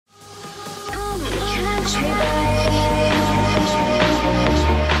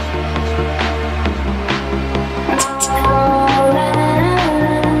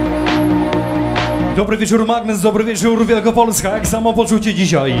Dobry wieczór Magnes, dobry wieczór Wielkopolska, jak samopoczucie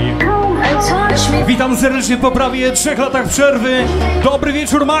dzisiaj? Witam serdecznie po prawie 3 latach przerwy. Dobry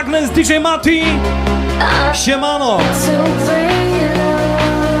wieczór Magnes, DJ Matti. Siemano.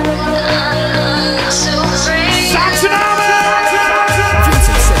 Zaczynamy!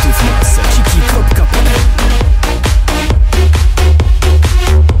 Więcej setów na Seciki.pl.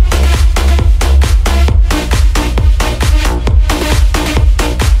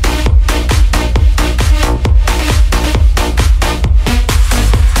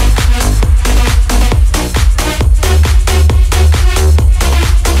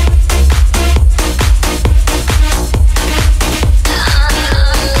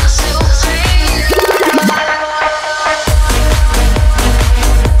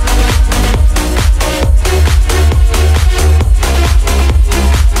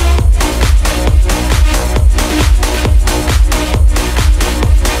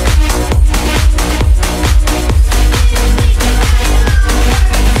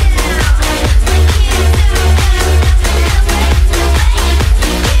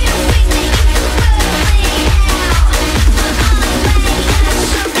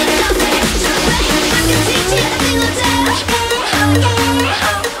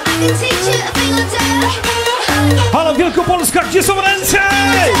 Halo Wielkopolska, gdzie są ręce?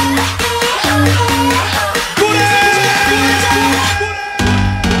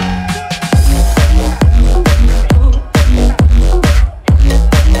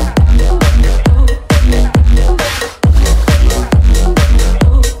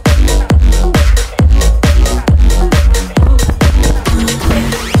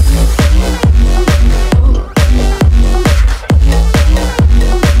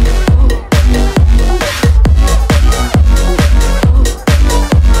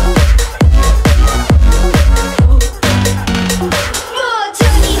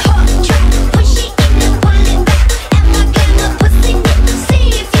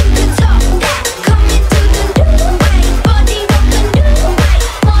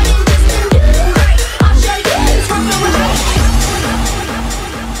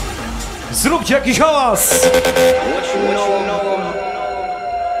 Zróbcie jakiś hałas!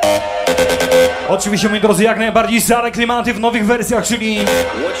 Oczywiście, moi drodzy, jak najbardziej stare klimaty w nowych wersjach, czyli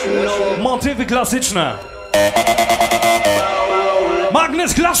motywy klasyczne.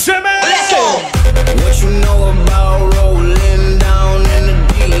 Magnes, klaszczemy!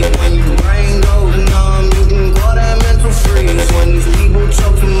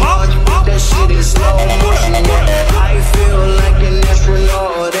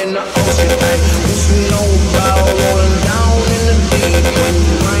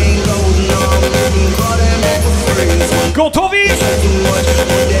 Gotowi?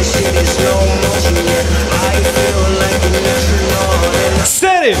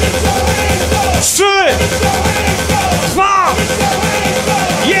 4, 3, 2,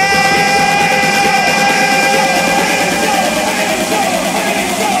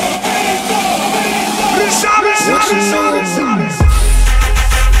 ruszamy!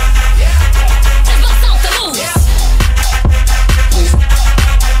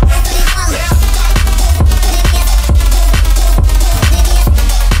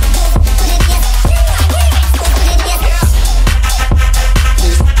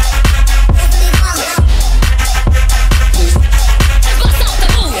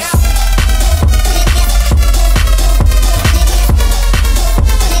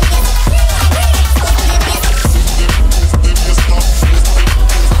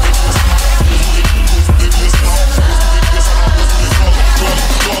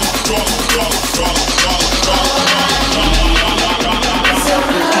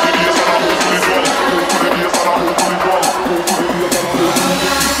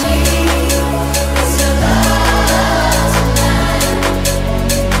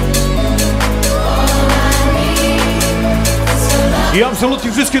 I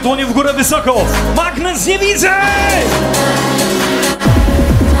absolutnie wszystkie dłonie w górę wysoko. Magnes, nie widzę!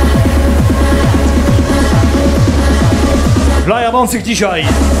 Dla jadących dzisiaj.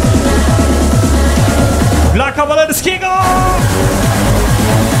 Dla kawalerskiego!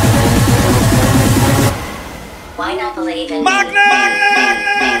 Magnes!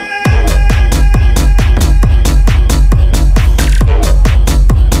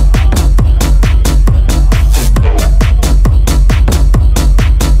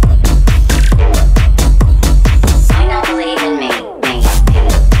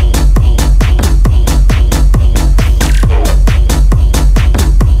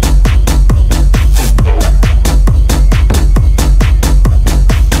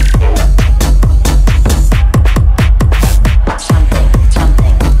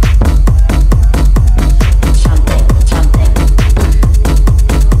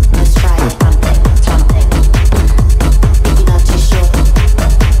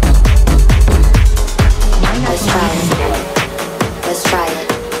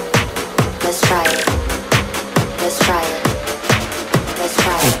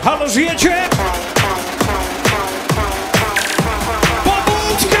 Halo, żyjecie?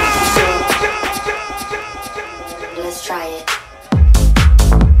 Pobudka! Let's try it.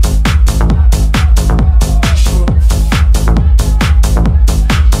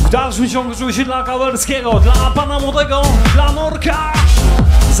 W dalszym ciągu oczywiście dla Kałerskiego, dla pana młodego, dla Norka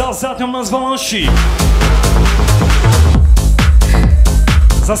za ostatnią nazwałości.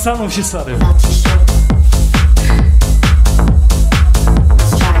 Zastanów się, stary.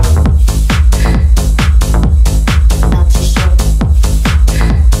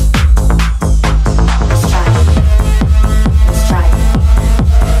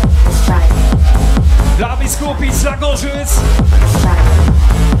 Dla biskupi z Zagorzyc.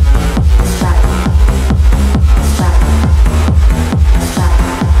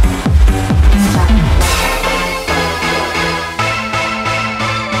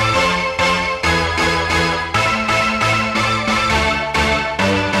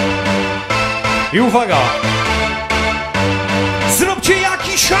 I uwaga! Zróbcie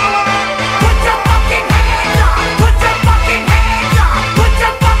jakiś hałas! Put your fucking hands up! Put your fucking hands up! Put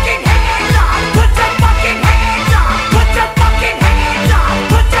your fucking hands up! Put your fucking hands up! Put your fucking hands up!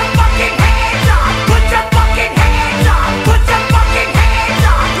 Put your fucking hands up! Put your fucking hands up! Put your fucking hands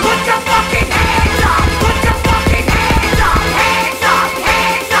up! Put your fucking hands up! Put your fucking hands up! Hands up!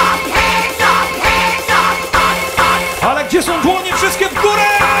 Hands up! Hands up! Hands up! Ale gdzie są dłonie? Wszystkie w górę!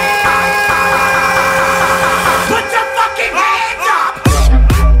 Put your fucking hands up!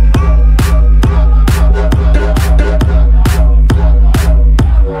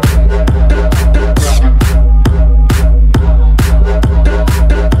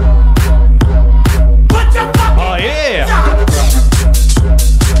 Put your fucking Oh yeah!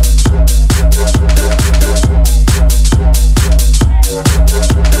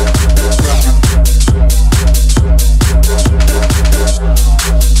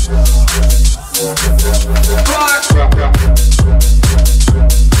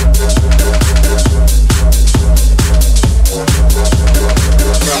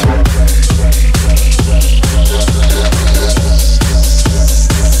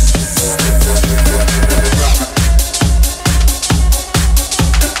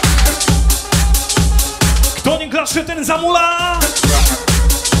 Kto nie klaszy, ten zamula!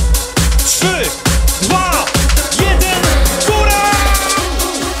 3, 2, 1, góra!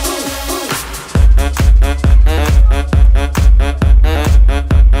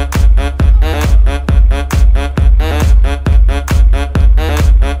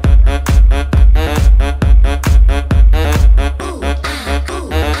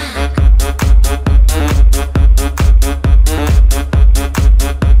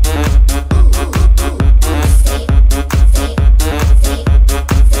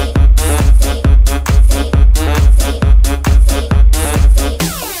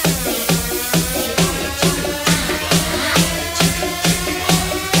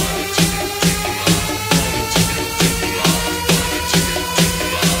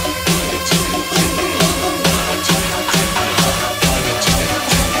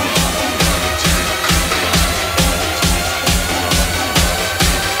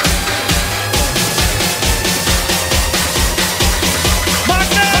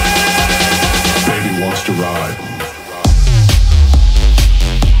 Baby wants to ride.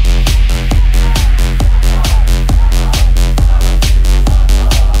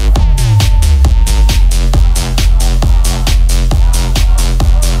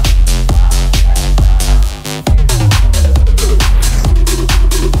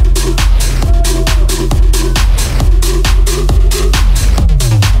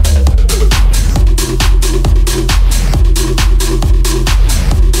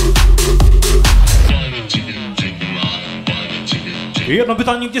 I jedno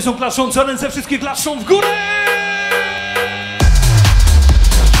pytanie, gdzie są klaszczące ręce? Wszystkie klaszczą w górę!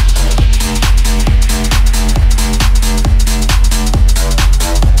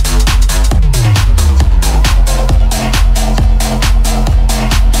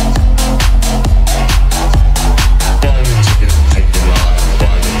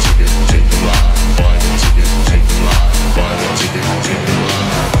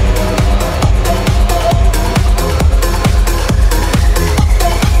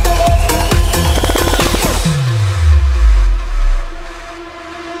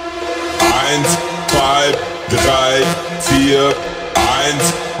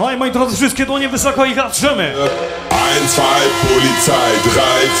 Oj, moi drodzy, wszystkie dłonie wysoko i klaczymy. 1, 2, Polizei, 3,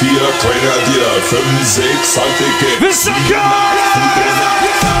 4, Grenadier, 5, 6, Handicap. Wysoko!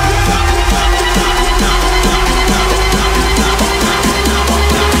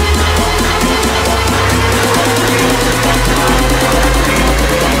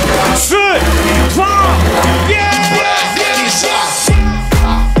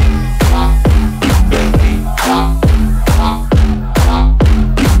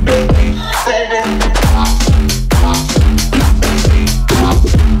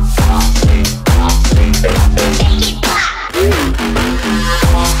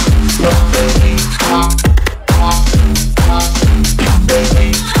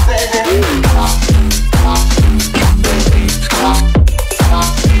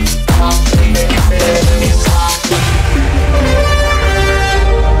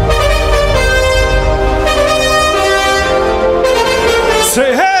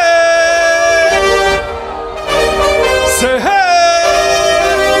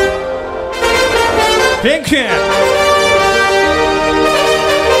 wielkie!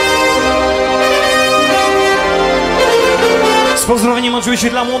 Z pozdrowieniem oczywiście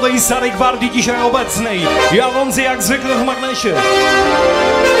dla młodej i starej gwardii dzisiaj obecnej, jadącej jak zwykle w magnesie.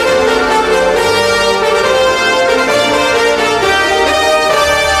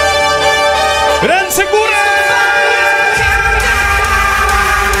 Ręce górę!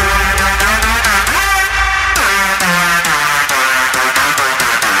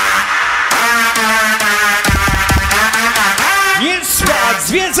 Nie spać,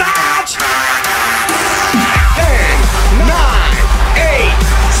 zwiedzać! 9, 8,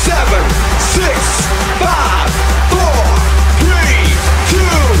 7, 6, 5, 4, 3,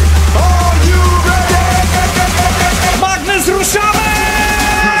 2, are you ready? Magnes, ruszamy!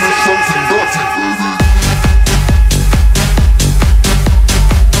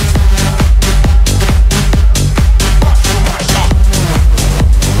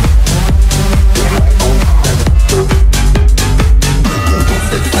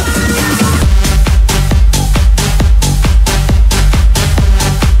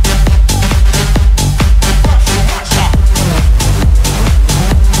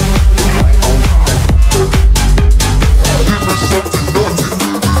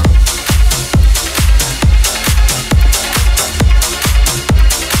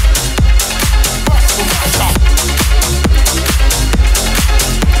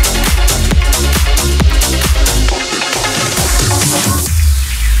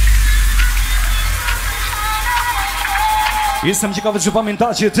 Jestem ciekawy, czy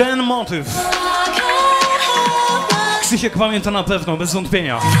pamiętacie ten motyw. Krzysiek pamięta na pewno, bez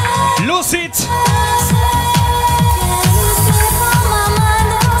wątpienia. Lucid!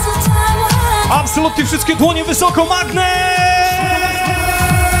 Absolutnie wszystkie dłonie wysoko, Magnes!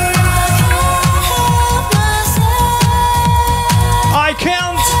 I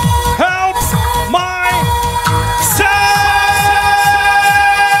can't help myself!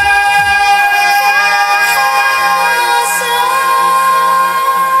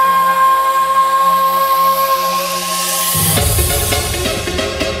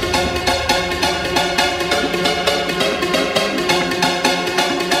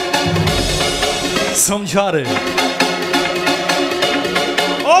 Są dziary.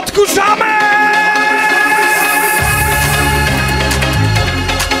 Odkurzamy!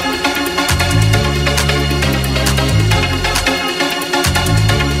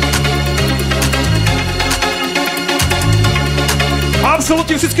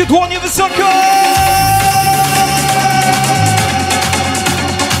 Absolutnie wszystkie dłonie wysoko!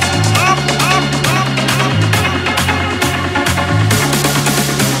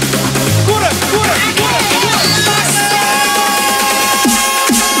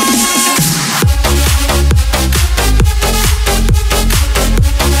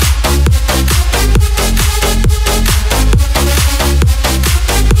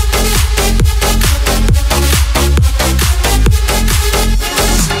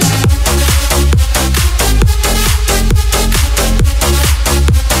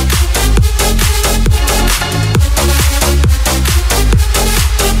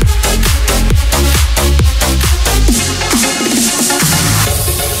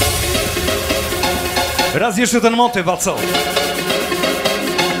 Raz jeszcze ten motyw, a co?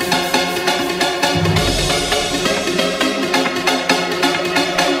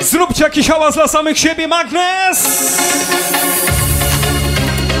 Zróbcie jakiś hałas dla samych siebie, Magnes!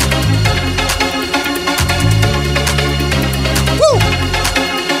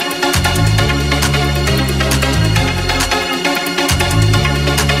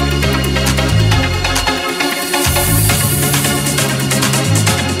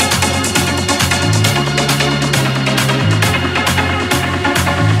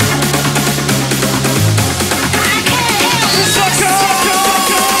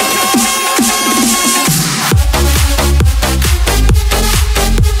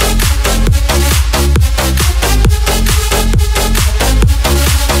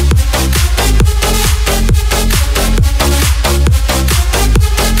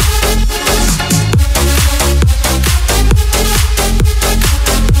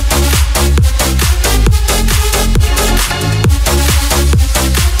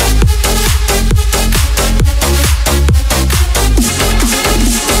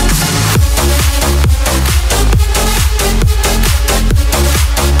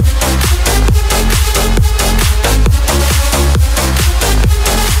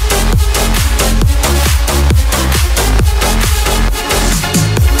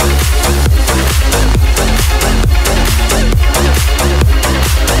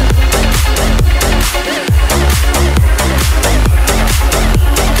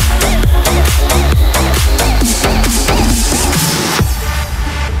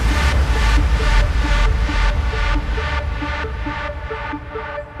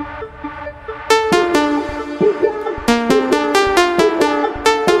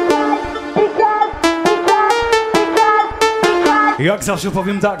 Jak zawsze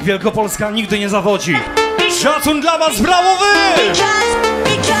powiem tak, Wielkopolska nigdy nie zawodzi. Szacun dla was, brawo wy!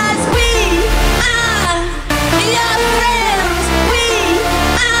 Because we are your friends. We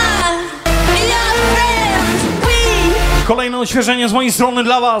are your friends. We Kolejne odświeżenie z mojej strony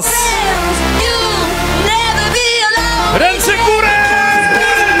dla was. friends. You'll never be alone. Ręce w górę!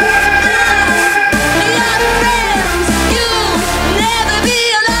 Your friends. You'll never be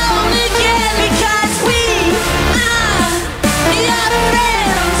alone again. Because we are your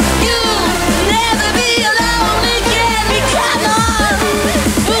friends. You'll never be alone again. Come on,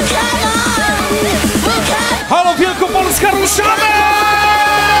 come on, come on. Halo Wielkopolska, ruszamy!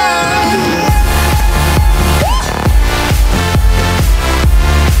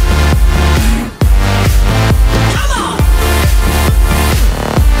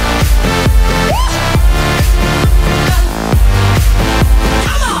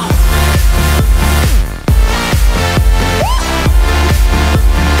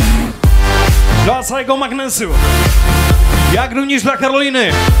 Dla całego magnesu. Jak również dla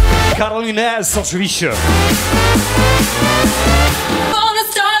Karoliny. Karoliny S oczywiście. Wanna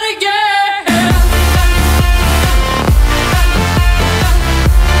start again.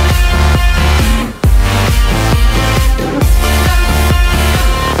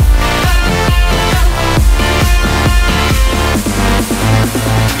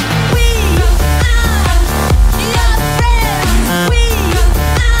 We are your friends. We are your friends.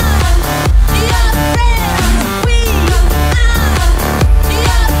 We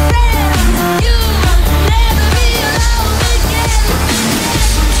are your friends. You'll never be alone again.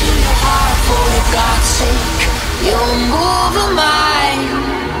 Listen to your heart, for God's sake. You'll move a mind.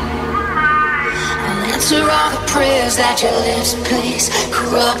 And answer all the prayers that your lips place.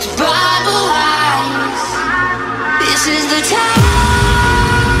 Corrupt Bible lies. This is the time.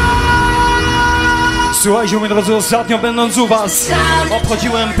 Słuchajcie, moi drodzy, ostatnio będąc u was,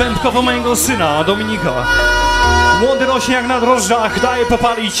 obchodziłem pępkowo mojego syna, Dominika. Młody rośnie jak na drożdżach, daje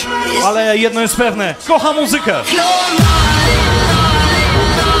popalić, ale jedno jest pewne, kocha muzykę.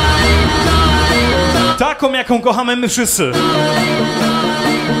 Taką, jaką kochamy my wszyscy.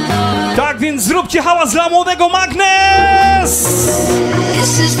 Tak więc zróbcie hałas dla młodego Magnes!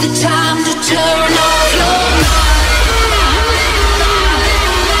 This is the time to turn off your mind.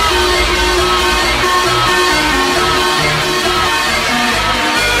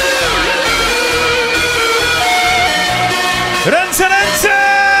 Ręce, ręce!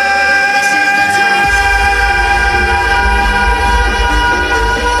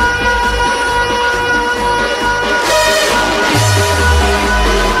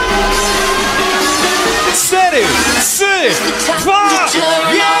 Cztery, trzy, dwa,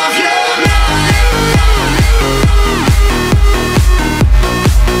 jeden!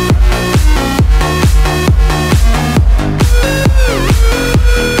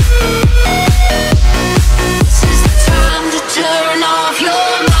 This is the time to turn off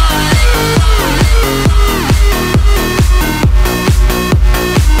your mind.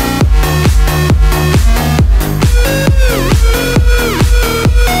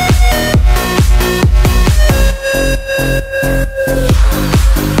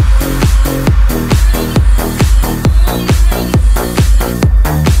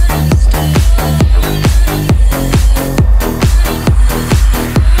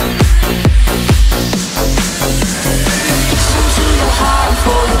 Listen to your heart,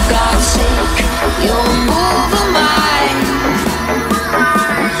 for God's sake. You'll move a mind.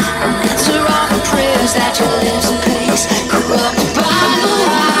 And answer all the prayers that your lips place. Corrupt by the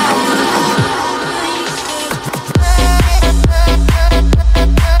lie.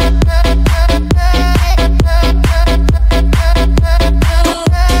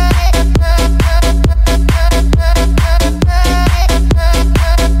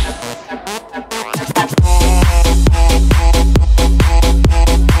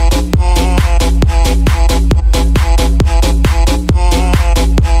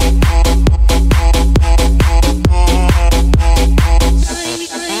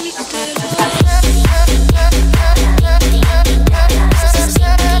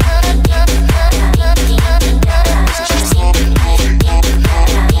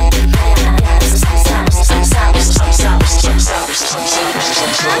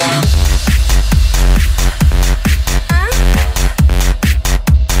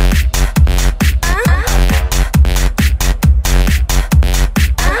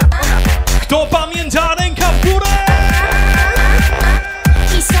 Kto pamięta, ręka w górę!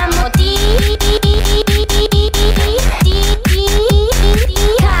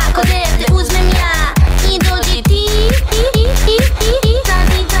 Kako dete uzmem ja i dođi ti.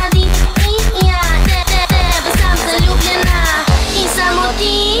 Tadi, tadi, i ja tebe sam zaljubljena.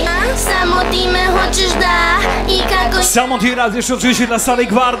 Samotny raz jeszcze oczywiście dla Starej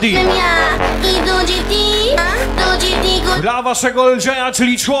Gwardii. Dla waszego LJ-a,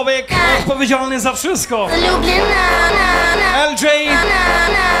 czyli człowiek odpowiedzialny za wszystko. LJ,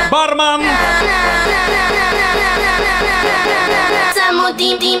 barman.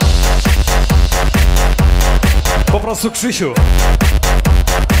 Po prostu Krzysiu.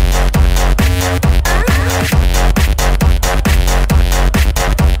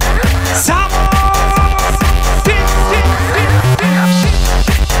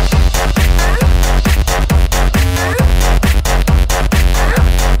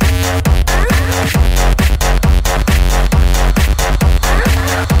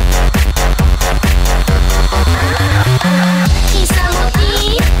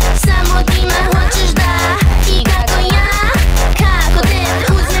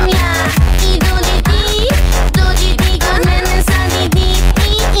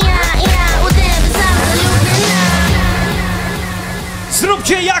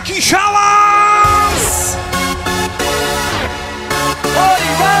 Zróbcie jakiś hałas!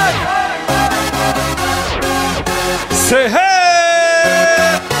 Say hey!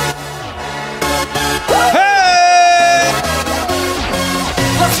 Hey!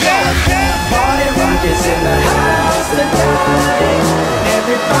 Let's go!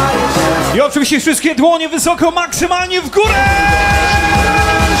 I oczywiście wszystkie dłonie wysoko, maksymalnie w górę!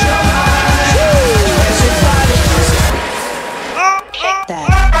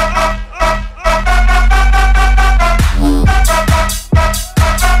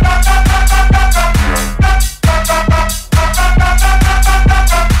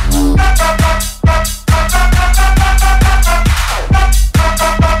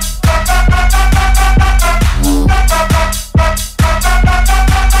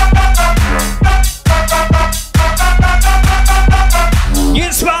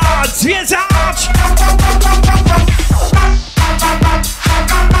 Nie spać, zwiedzać!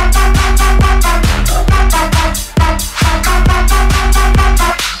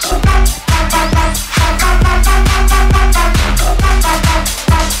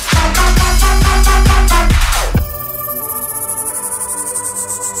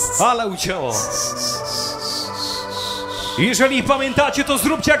 Ale ucięło. Jeżeli pamiętacie, to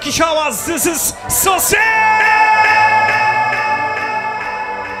zróbcie jakiś hałas. This is Seciki!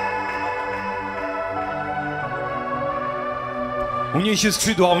 Unieście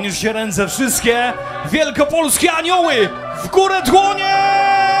skrzydła, unieście ręce, wszystkie wielkopolskie anioły! W górę dłonie!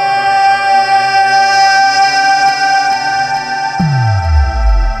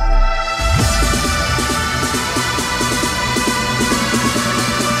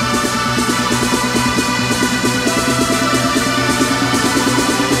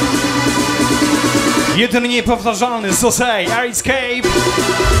 Jeden niepowtarzalny, Seciki, Escape.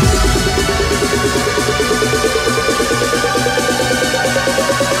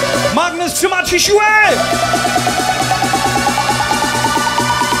 Magnes, trzymacie siłę!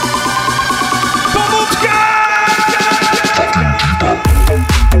 Powódka!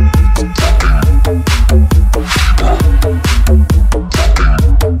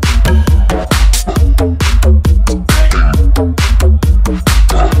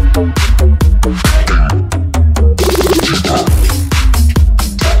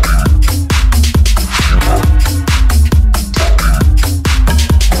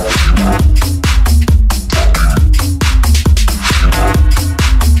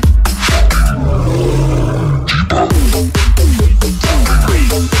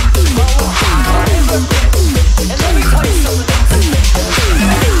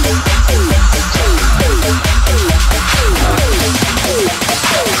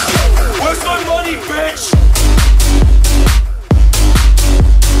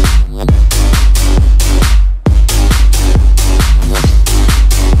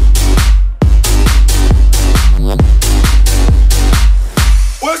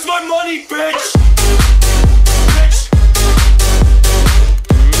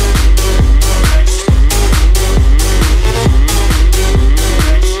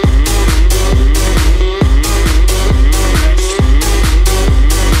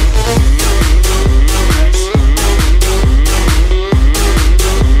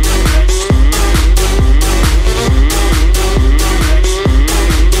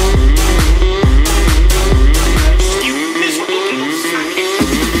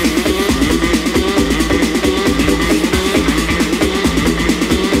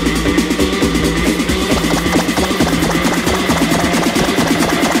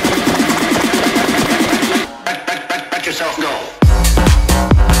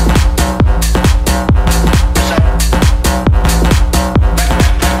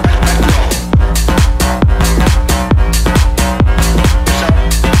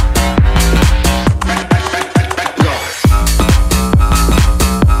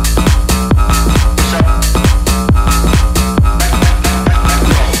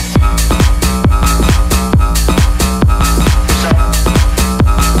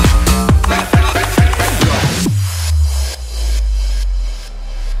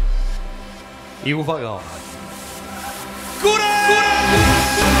 I uwaga! Górę!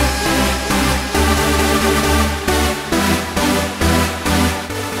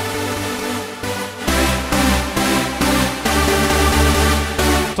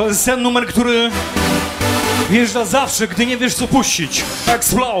 To jest ten numer, który wjeżdża zawsze, gdy nie wiesz co puścić.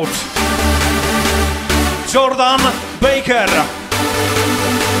 Explode! Jordan Baker!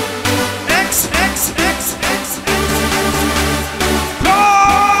 X.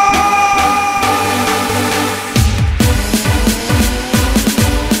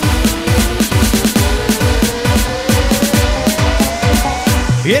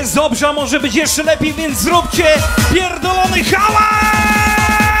 Jest dobrze, a może być jeszcze lepiej, więc zróbcie pierdolony hałas!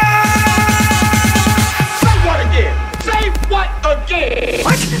 Say what again? Say what again?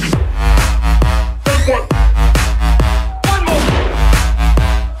 What? Say what? One more.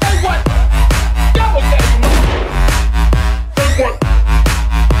 Say what? Double that. Say what?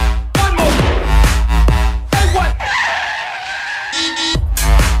 One more. Say what?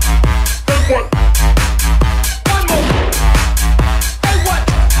 Say what? One more. Say what?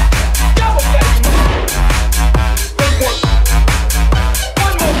 Double that. Say what?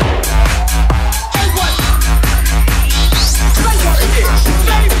 One more. Say what? Say what again?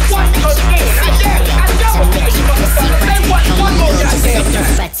 Say what again? I dare you. I double dare you, motherfucker. Say what? One more goddamn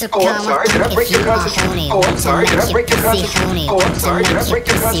time. Oh, I'm sorry, did I break your concentration? Oh, I'm sorry, did I break your concentration? Oh, I'm sorry, did I break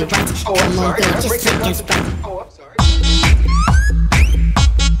your concentration? Oh, I'm sorry, did I break your concentration? Oh, I'm sorry.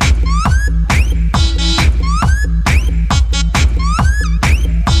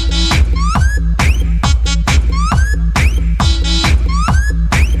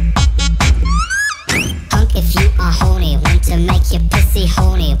 Punk, if you are horny, want to make your pussy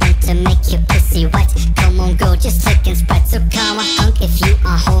horny, want to make your pussy wet. Come on, girl, just take and spread. So come on, punk, if you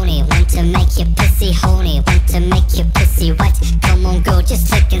are horny, want to make your pussy horny, want to make your pussy wet. Come on, girl, just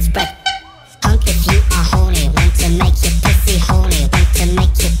take and spread. Punk, if you are horny, want to make your pussy horny, want to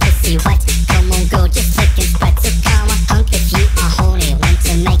make your pussy wet. Come on, girl, just take and spread. So come on, punk, if you are horny, want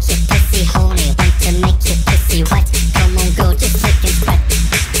to make your pussy horny, want to make your pussy wet. Come on, girl, just take and spread.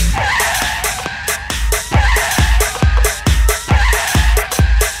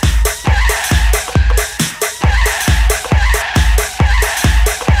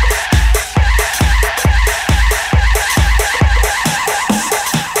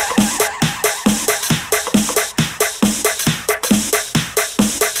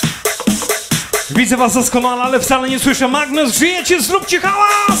 Widzę was doskonale, ale wcale nie słyszę. Magnes, żyjecie? Zróbcie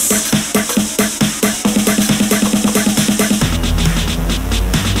hałas!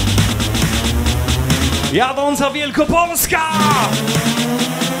 Jadąca Wielkopolska!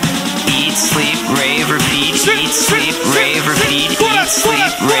 Eat, sleep, rave, repeat. Eat, sleep, rave, repeat. Eat,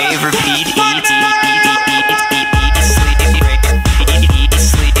 sleep, rave, repeat. Eat,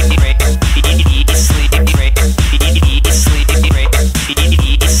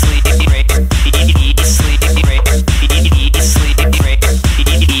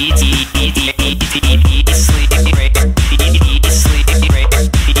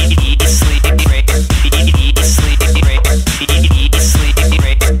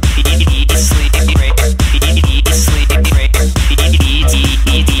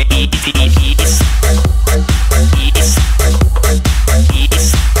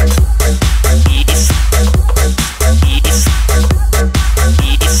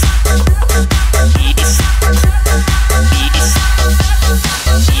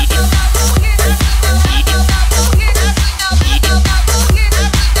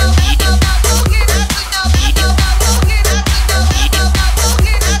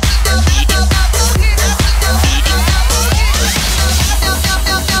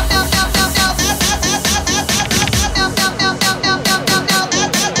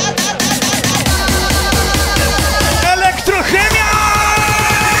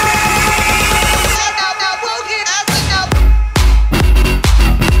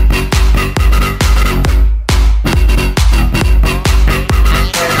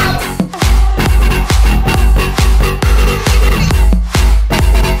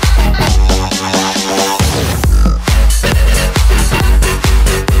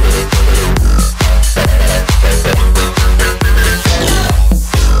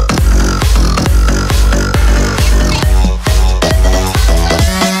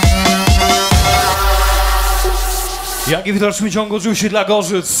 Jak i w dalszym ciągu oczywiście dla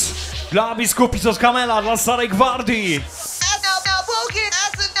Gorzyc, dla biskupic od Kamela, dla Starej Gwardii.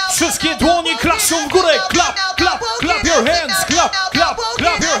 Wszystkie dłonie klaszczą w górę. Clap, clap, clap your hands. Clap, clap,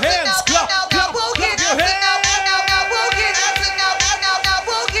 clap your hands. Clap, clap, clap your hands.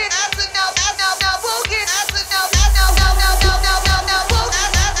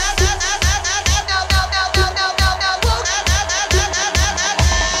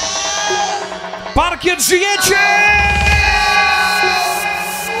 Rakiet, żyjecie!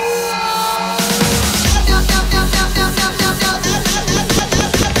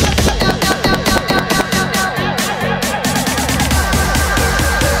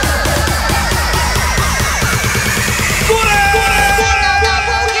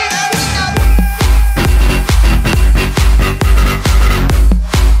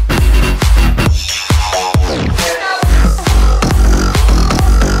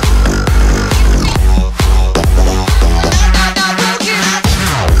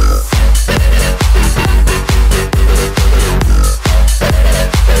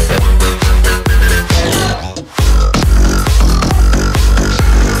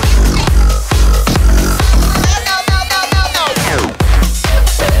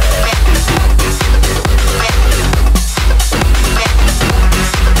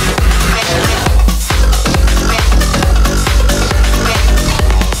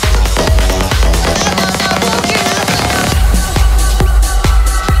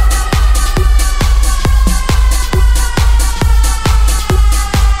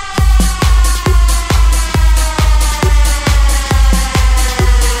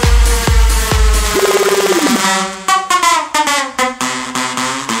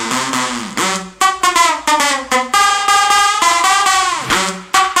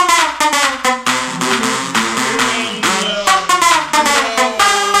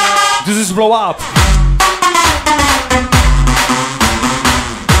 Blow up.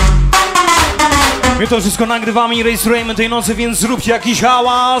 My to wszystko nagrywamy i rejestrujemy tej nocy, więc zróbcie jakiś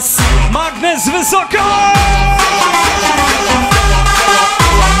hałas. Magnes wysoko!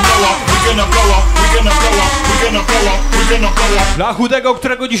 Dla chudego,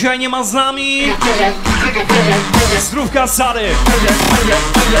 którego dzisiaj nie ma z nami. Zdrówka Sary.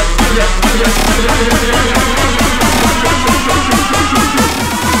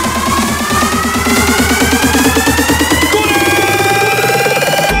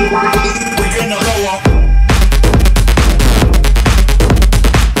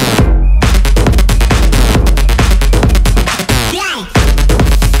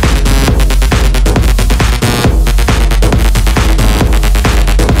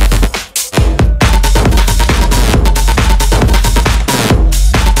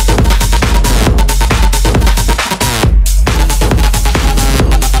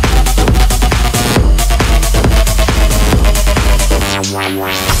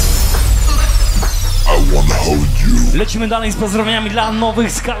 Lecimy dalej z pozdrowieniami dla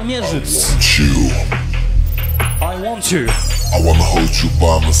nowych skalmierzyc. I want you. I wanna hold you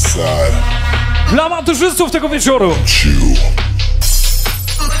by my side. Dla maturzystów tego wieczoru.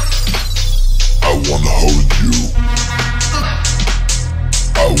 I wanna hold you.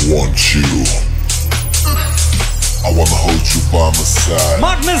 I want you. I wanna hold you by my side.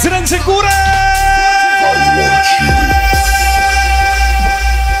 Magnes, ręce górę! I want you.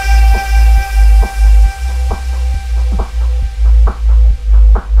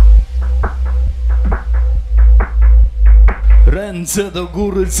 Ręce do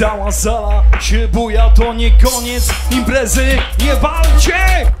góry, cała sala się buja, to nie koniec imprezy, nie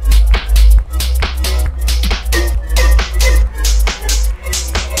walcie!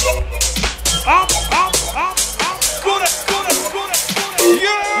 Up, up, up, up, górę, górę, górę, górę,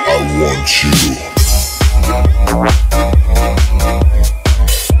 yeah! I want you.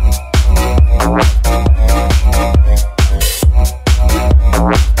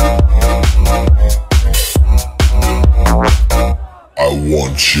 I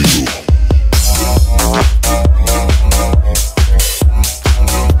want you.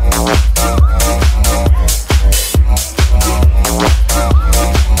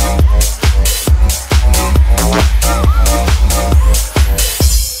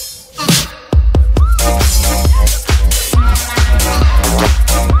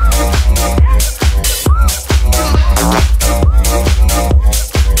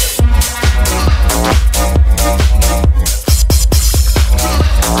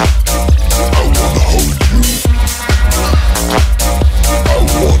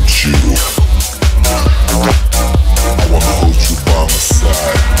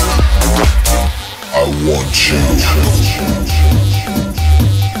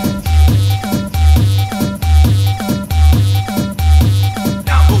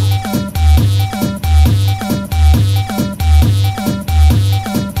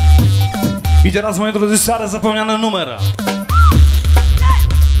 I teraz, moi drodzy, stare zapomniane numer.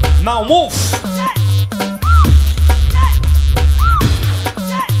 Now move!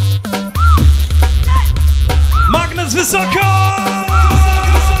 Magnes wysoko!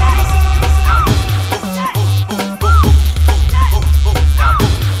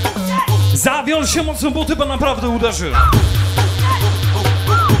 Zawiąż się mocno, bo typa naprawdę uderzy.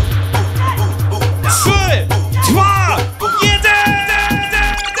 3, 2, 1!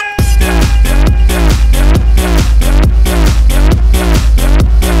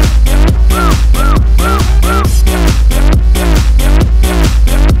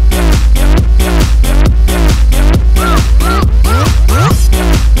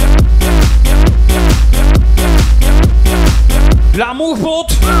 Dla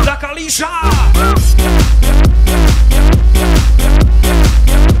muchbot, dla kalisza!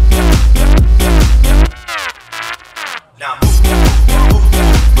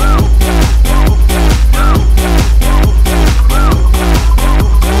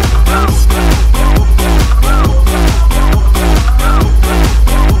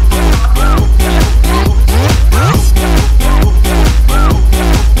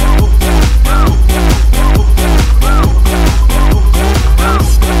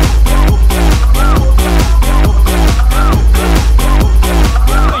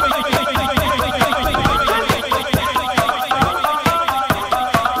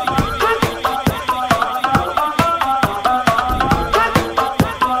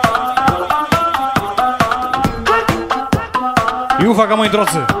 I uwaga, moi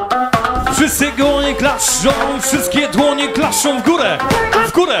drodzy, wszyscy dłonie klaszczą, wszystkie dłonie klaszczą w górę,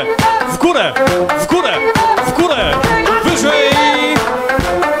 w górę, w górę, w górę, w górę, wyżej.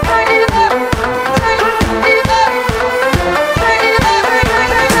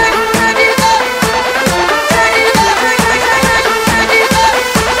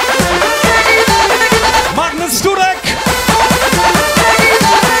 Magnes Wtórek!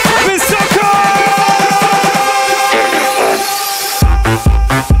 Wysoko!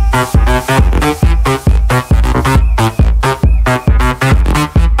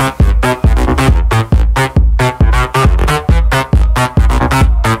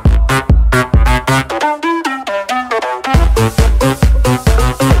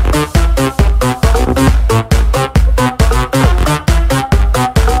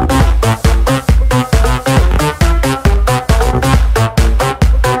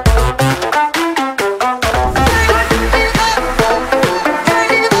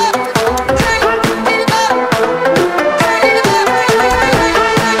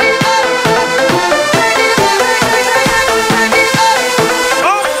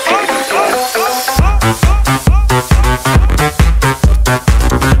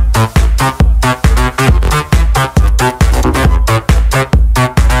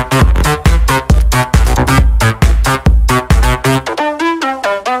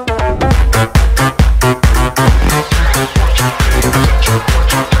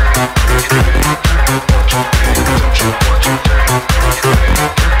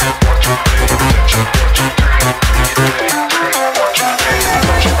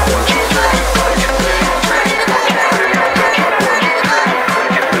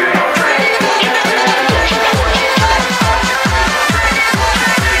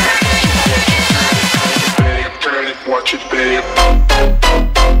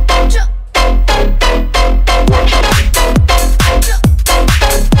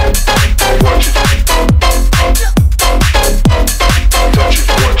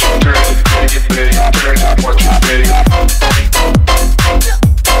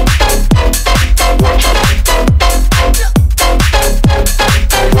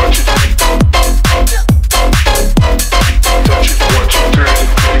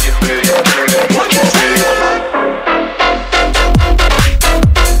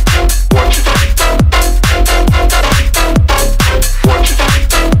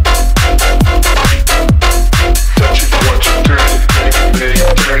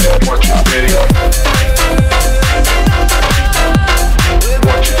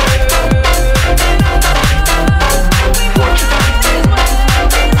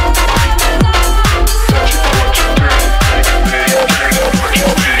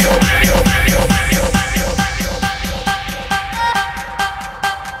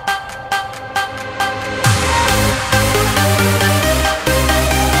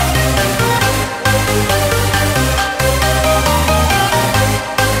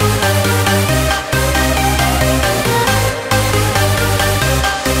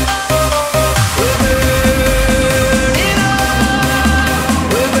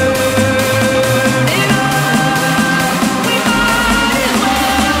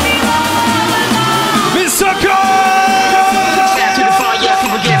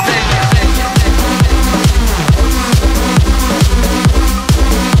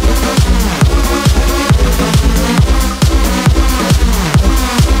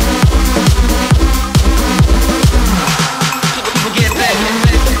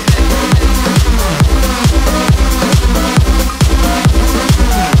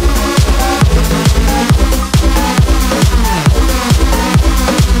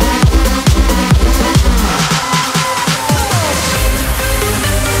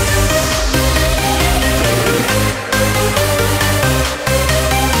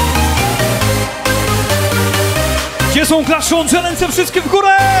 są klaszczące, ręce wszystkie w górę!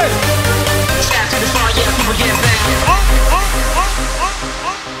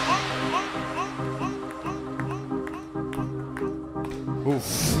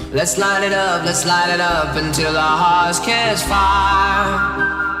 Let's light it up until our hearts catch fire.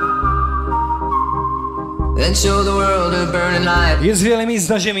 Then show the world a burning light. Jest wiele miejsc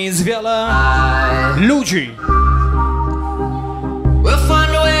na ziemi, jest wiele ludzi. We'll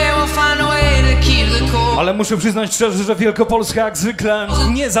find a way to keep the cold. Ale muszę przyznać szczerze, że Wielkopolska jak zwykle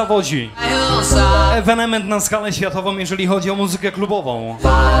nie zawodzi. Ewenement na skalę światową, jeżeli chodzi o muzykę klubową.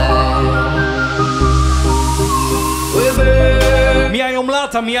 Mijają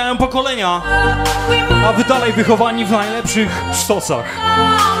lata, mijają pokolenia, a wy dalej wychowani w najlepszych sztosach.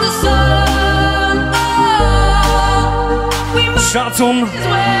 Szacun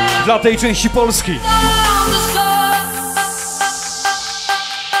dla tej części Polski.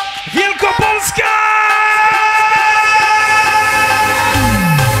 Wielkopolska!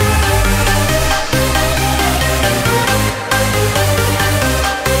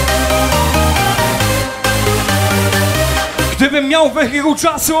 Gdybym miał wehikuł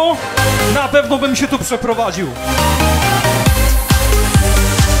czasu, na pewno bym się tu przeprowadził.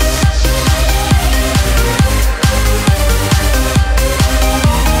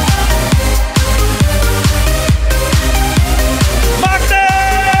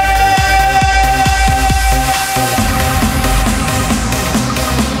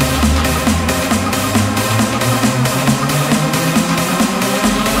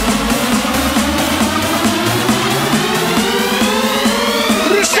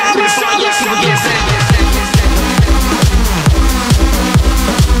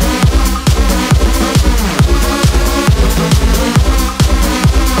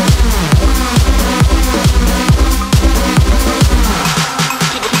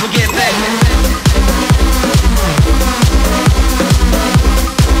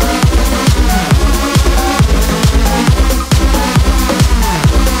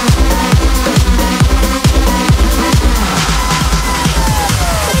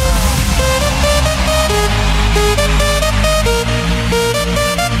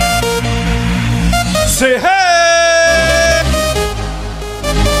 Say hey!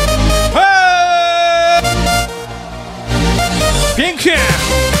 Hey! Pięknie!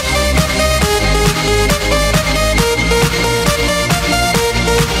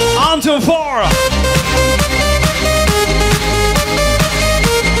 Until 4!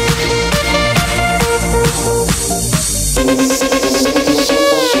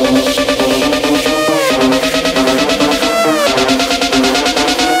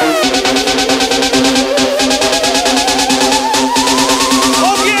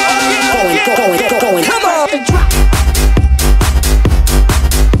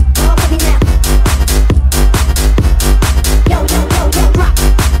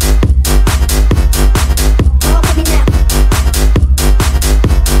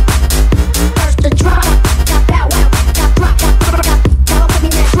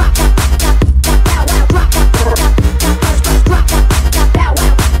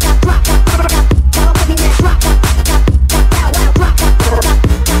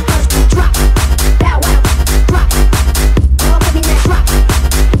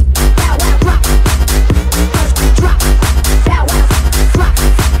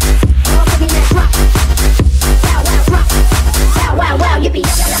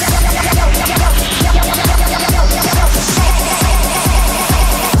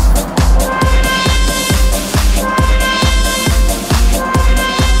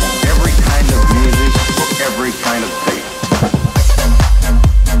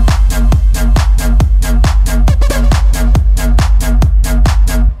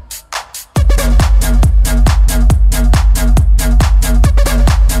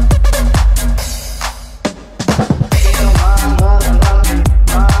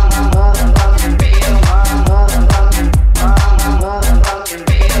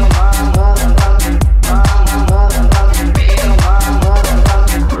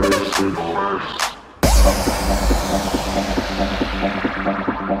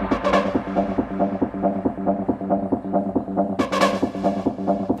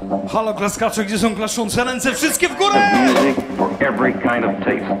 Halo klaskacze, gdzie są klaszczące ręce? Wszystkie w górę! Music for every kind of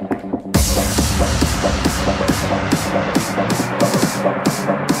taste.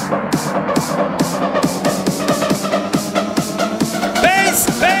 Bass,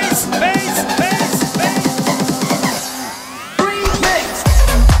 bass, bass, bass, bass. Remix.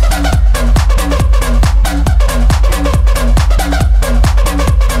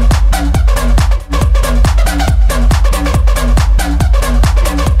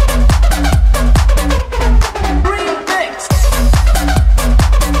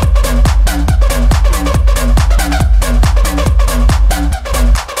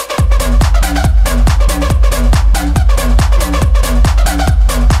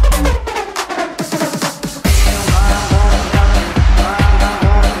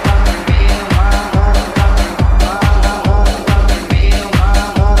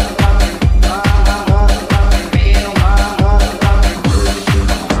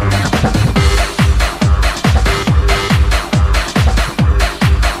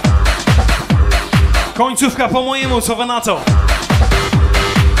 Końcówka po mojemu, co wy na to?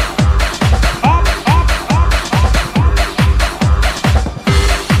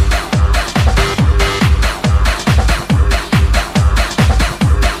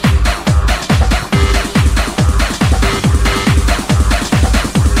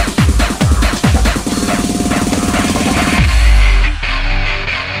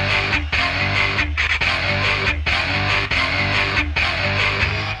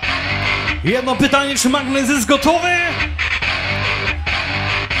 Jedno pytanie, czy magnes jest gotowy?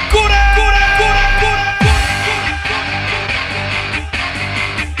 Górę! Górę! Górę! Górę!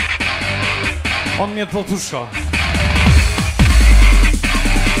 On mnie podpuszcza.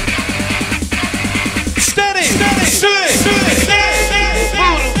 4, 3, 4.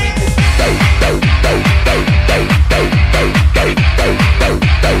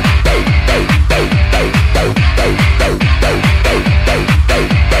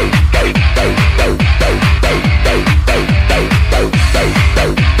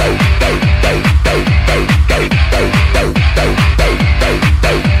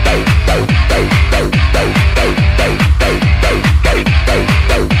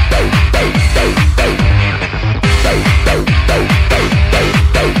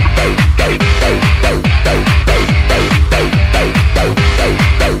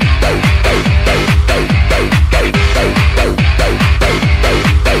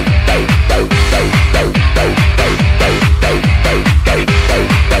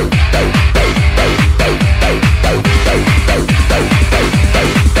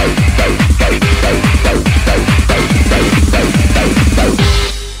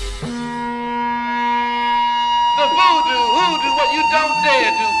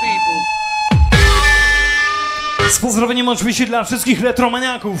 Z pozdrowieniem oczywiście dla wszystkich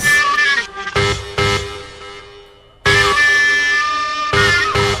retromaniaków.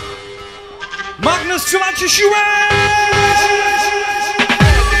 Magnes, trzymacie siłę!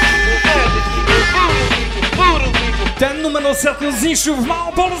 Ten numer ostatnio zniszczył w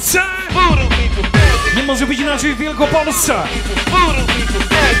Małopolsce! Nie może być inaczej w Wielkopolsce!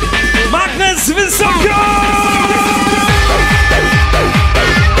 Magnes wysoko!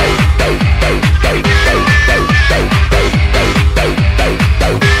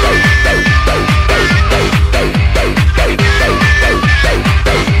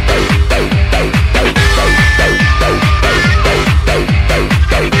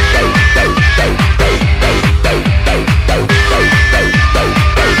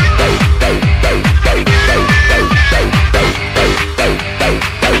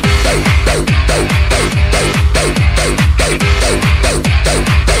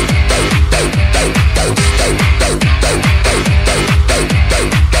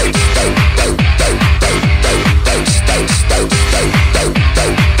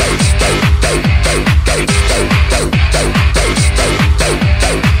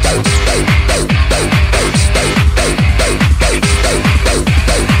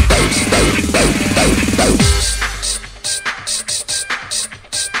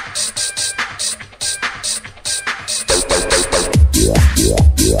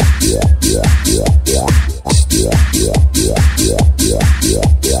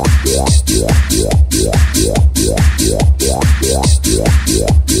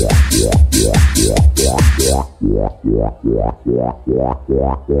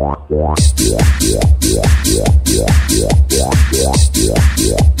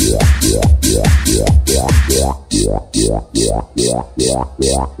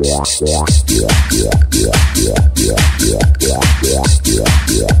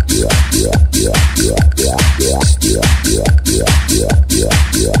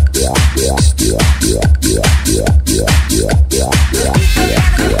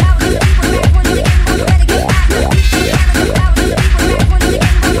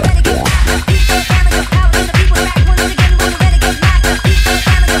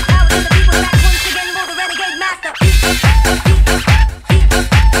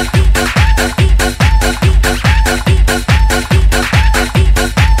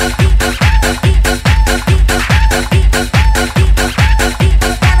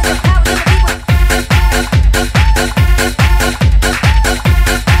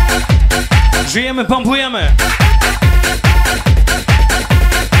 Żyjemy, pompujemy!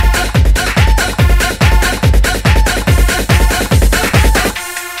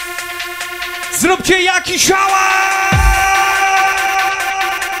 Zróbcie jakiś hałas!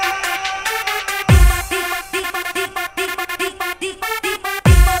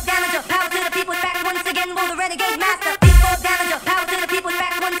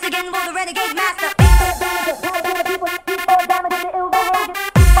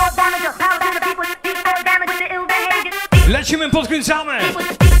 People lecimy, podkręcamy!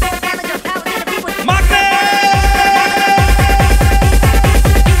 Magnes!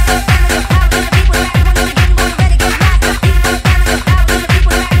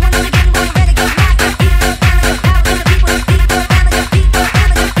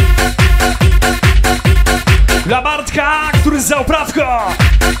 Dla Bartka, który za oprawką!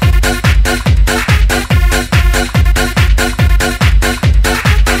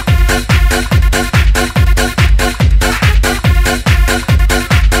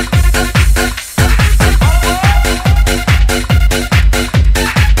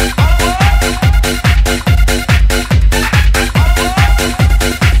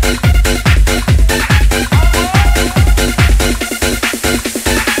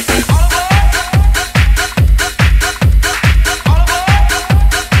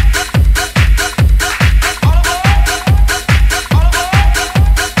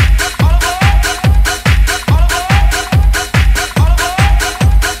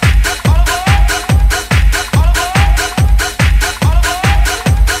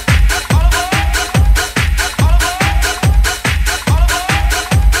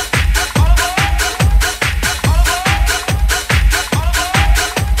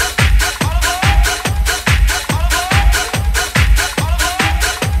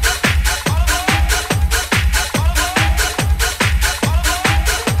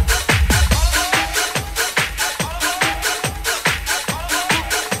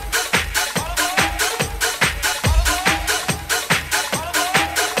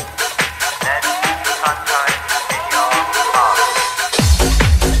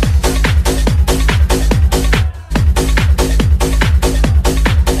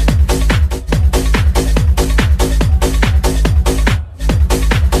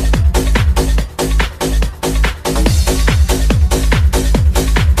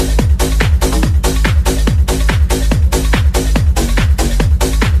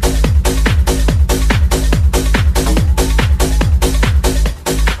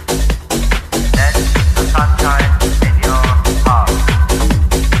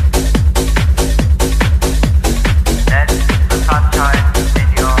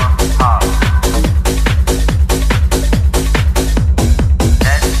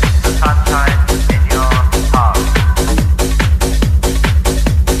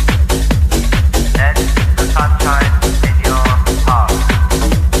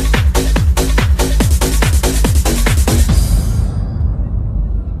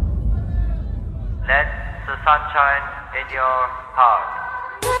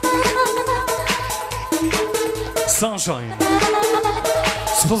 Sunshine.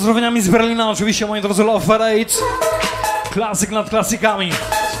 Z pozdrowieniami z Berlina oczywiście, moi drodzy, Love Parade. Klasyk nad klasykami.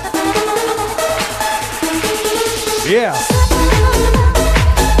 Yeah.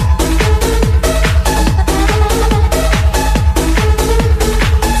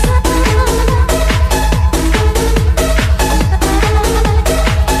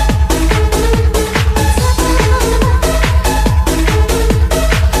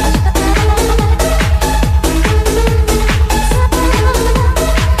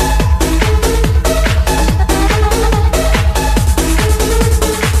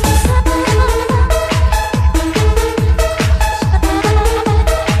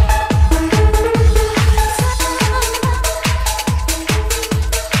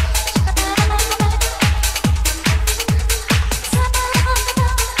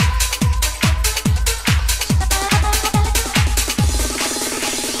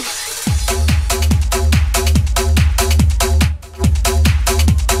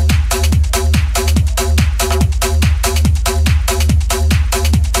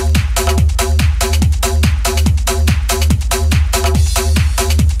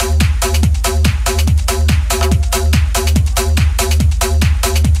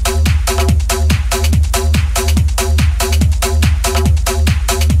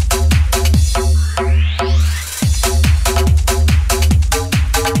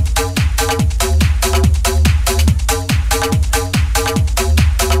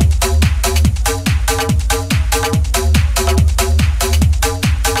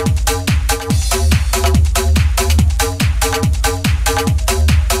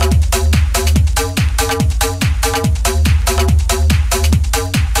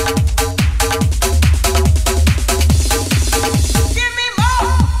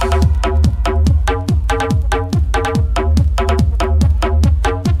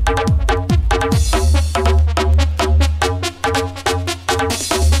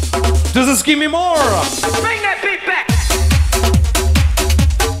 Give me more! Bring that beat back!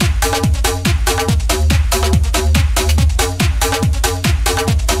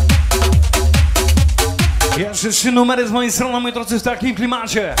 Pierwsze 3 numery z mojej strony, moi drodzy, w takim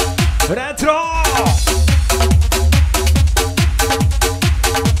klimacie. Retro!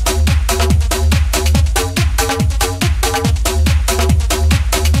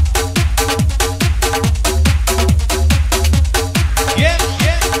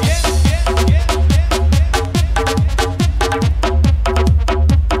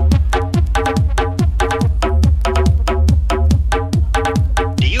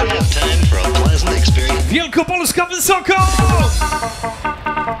 Wielkopolska wysoko!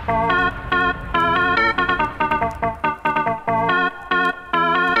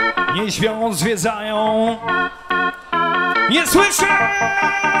 Nie śpią, zwiedzają. Nie słyszę!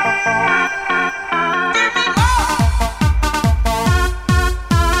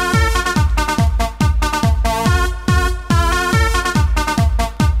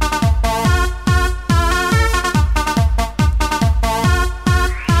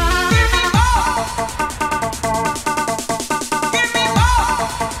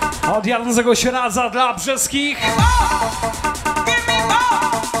 Od Jarnzego Sieradza dla Brzeskich.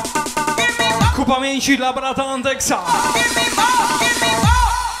 Ku pamięci dla brata Andeksa.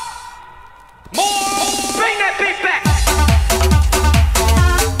 Bring that bitch back.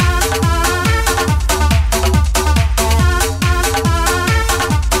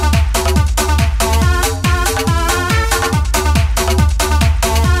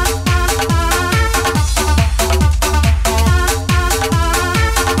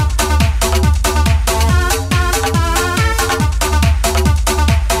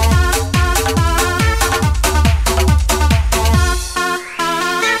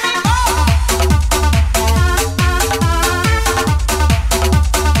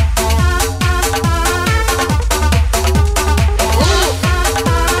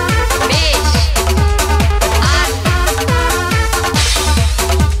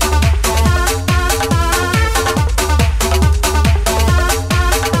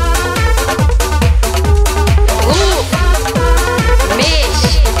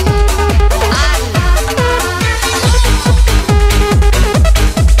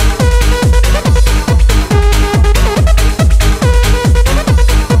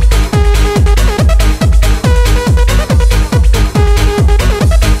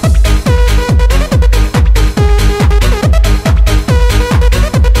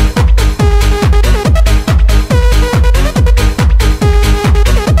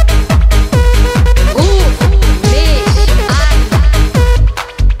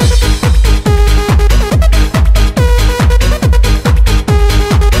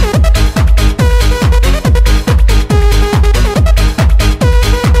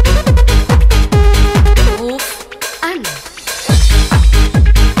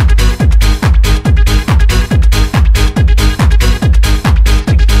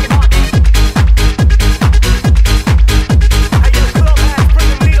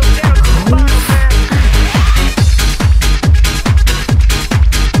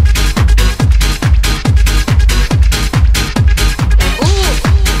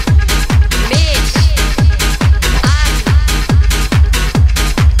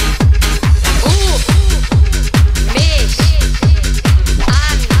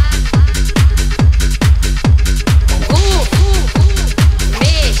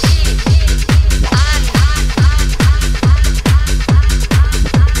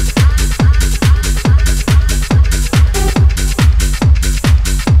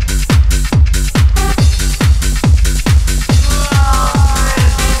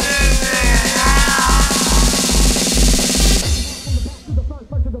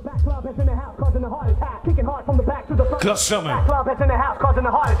 Klaszczamy.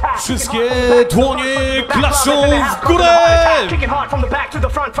 Wszystkie dłonie klaszczą w górę.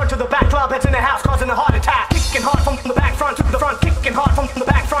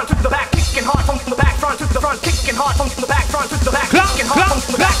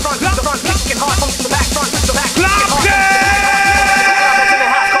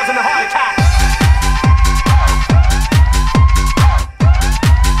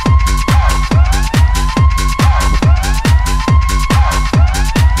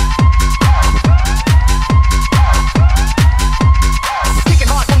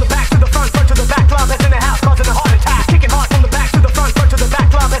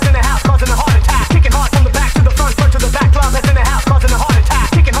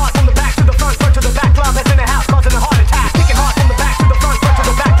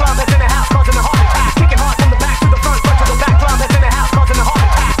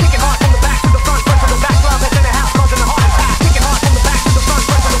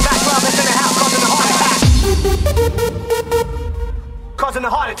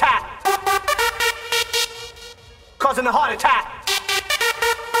 causing a heart attack.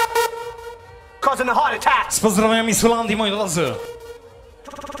 Causing a heart attack. Z pozdrowieniami z Holandii, moi drodzy.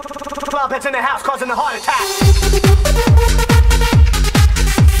 Clubheads in the house causing a heart attack.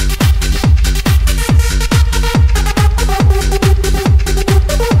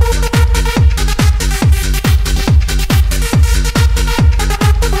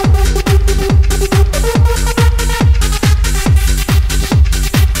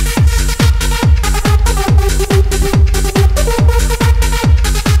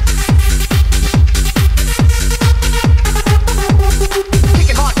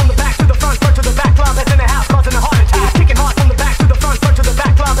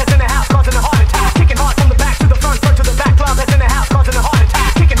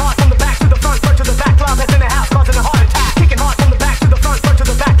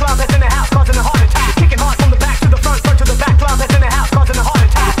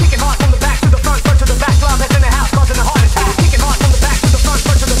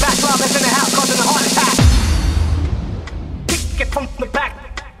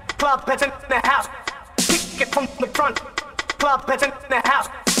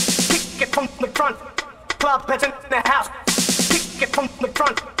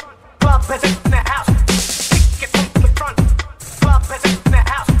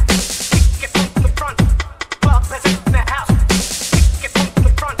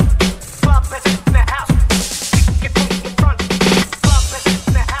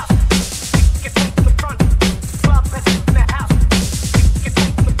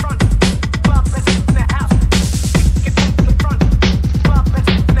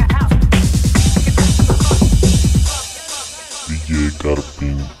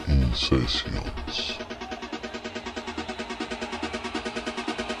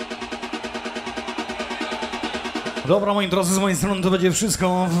 Dobra, moi drodzy, z mojej strony to będzie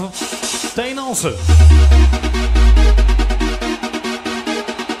wszystko w tej nocy.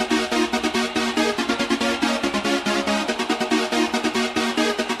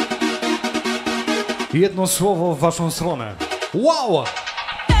 Jedno słowo w waszą stronę. Wow!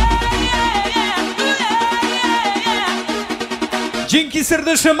 Dzięki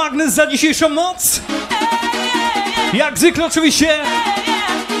serdeczne, Magnes, za dzisiejszą noc. Jak zwykle oczywiście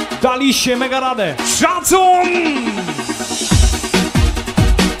daliście mega radę. Szacun!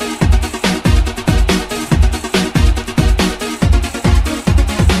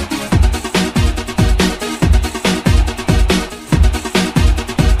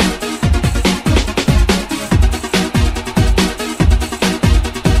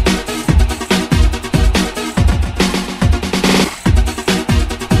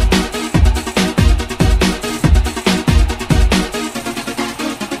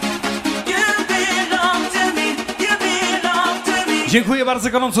 Dziękuję bardzo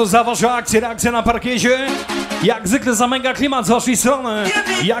gorąco za waszą akcję, reakcję na parkiecie. Jak zwykle za mega klimat z waszej strony.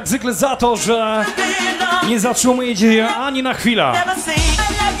 Jak zwykle za to, że nie zatrzymujecie się ani na chwilę.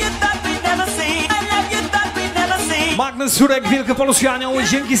 Magnes Wtórek, Wielkopolski Anioł.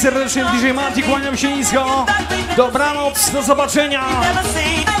 Dzięki serdecznie, DJ Matti, kłaniam się nisko. Dobranoc, do zobaczenia.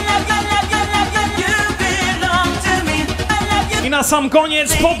 I na sam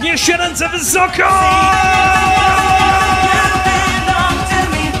koniec podnieście ręce wysoko.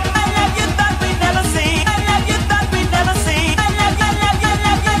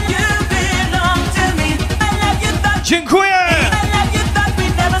 Dziękuję!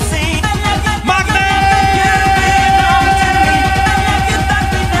 Magnes!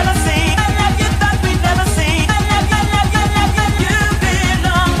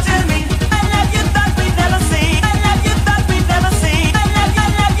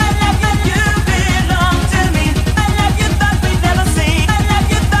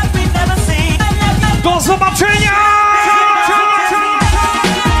 Do zobaczenia!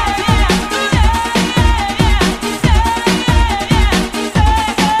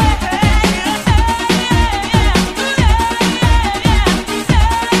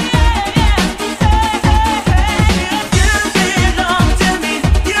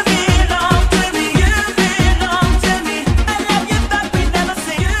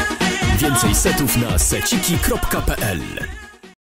 Więcej setów na seciki.pl.